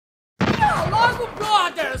Piologo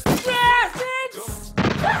Brothers presents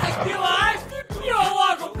Back to Life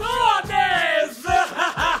Piologo Brothers!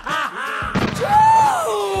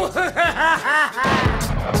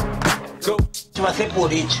 Vai ser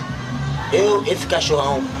político. Eu, esse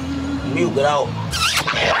cachorrão, 1000 graus.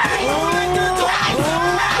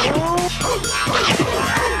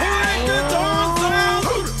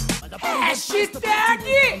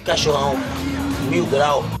 Hashtag Cachorrão, 1000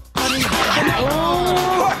 graus.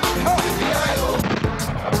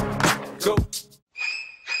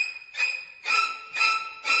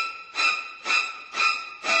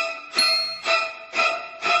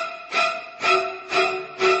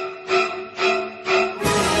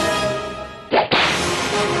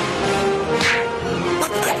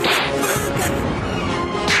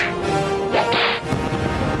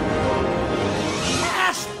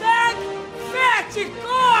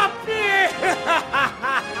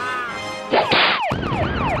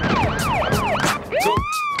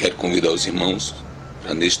 Quero convidar os irmãos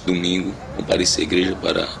para neste domingo comparecer à igreja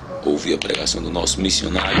para ouvir a pregação do nosso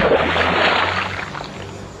missionário.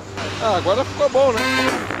 Ah, agora ficou bom, né?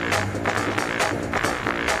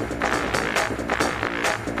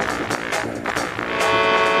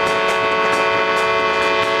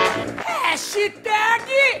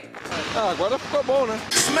 Hashtag Ah, agora ficou bom, né?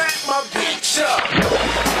 Smack my bitch up.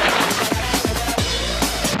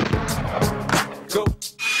 Go.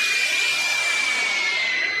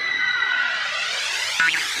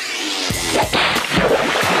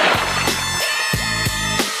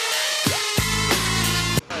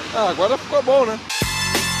 Ah, agora ficou bom, né?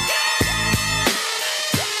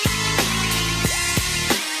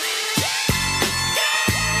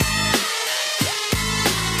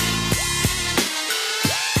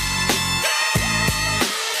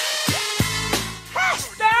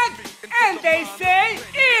 Hashtag and they say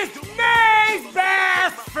it's May's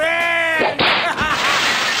best friend!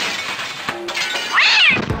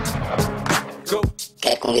 Go.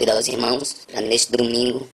 Quero convidar os irmãos para neste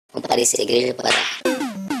domingo comparecer à igreja para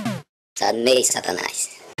Amei,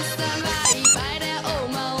 Satanás.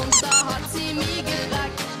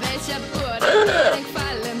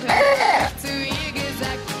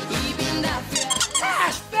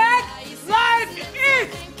 Hashtag life is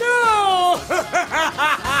cool!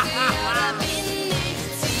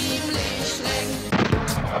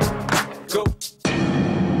 Go.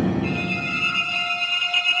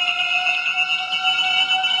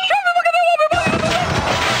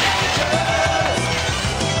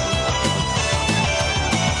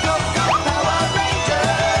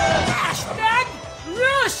 Hashtag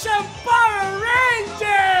Russian Power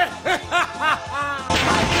Ranger!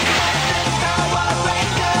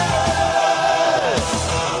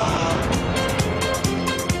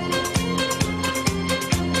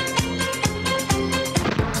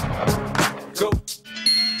 Go.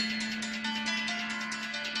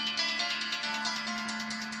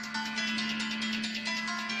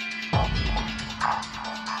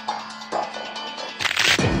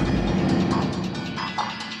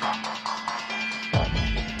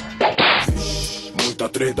 Muita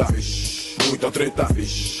treta, muita treta.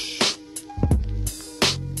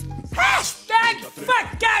 Hashtag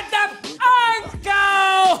facada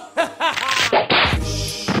uncle!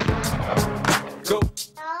 Go.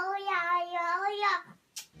 摇呀摇呀，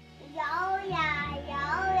摇呀摇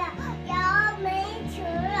呀，摇没球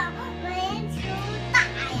了，没球大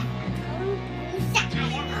呀，盛不下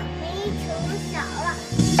呀，没球少了。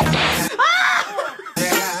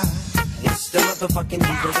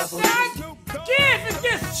 Give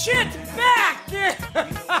this shit back!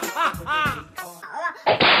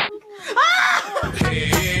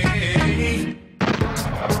 Hey.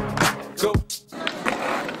 Go.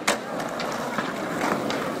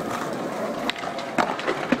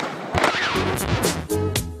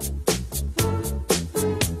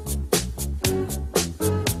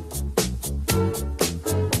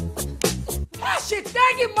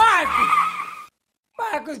 Hashtag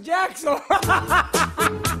Marcos Jackson!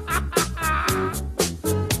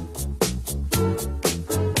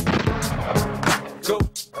 Go.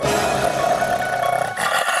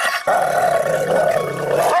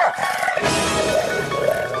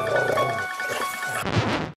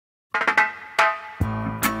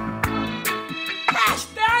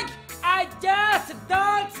 Hashtag I just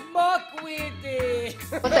don't smoke weed!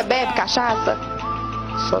 Você bebe cachaça?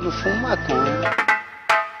 Só não fumo maconha.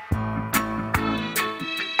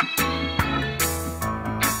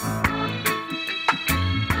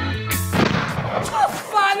 To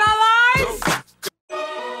finalize!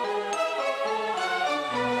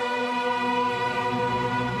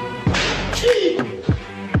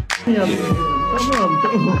 Tá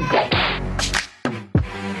bom.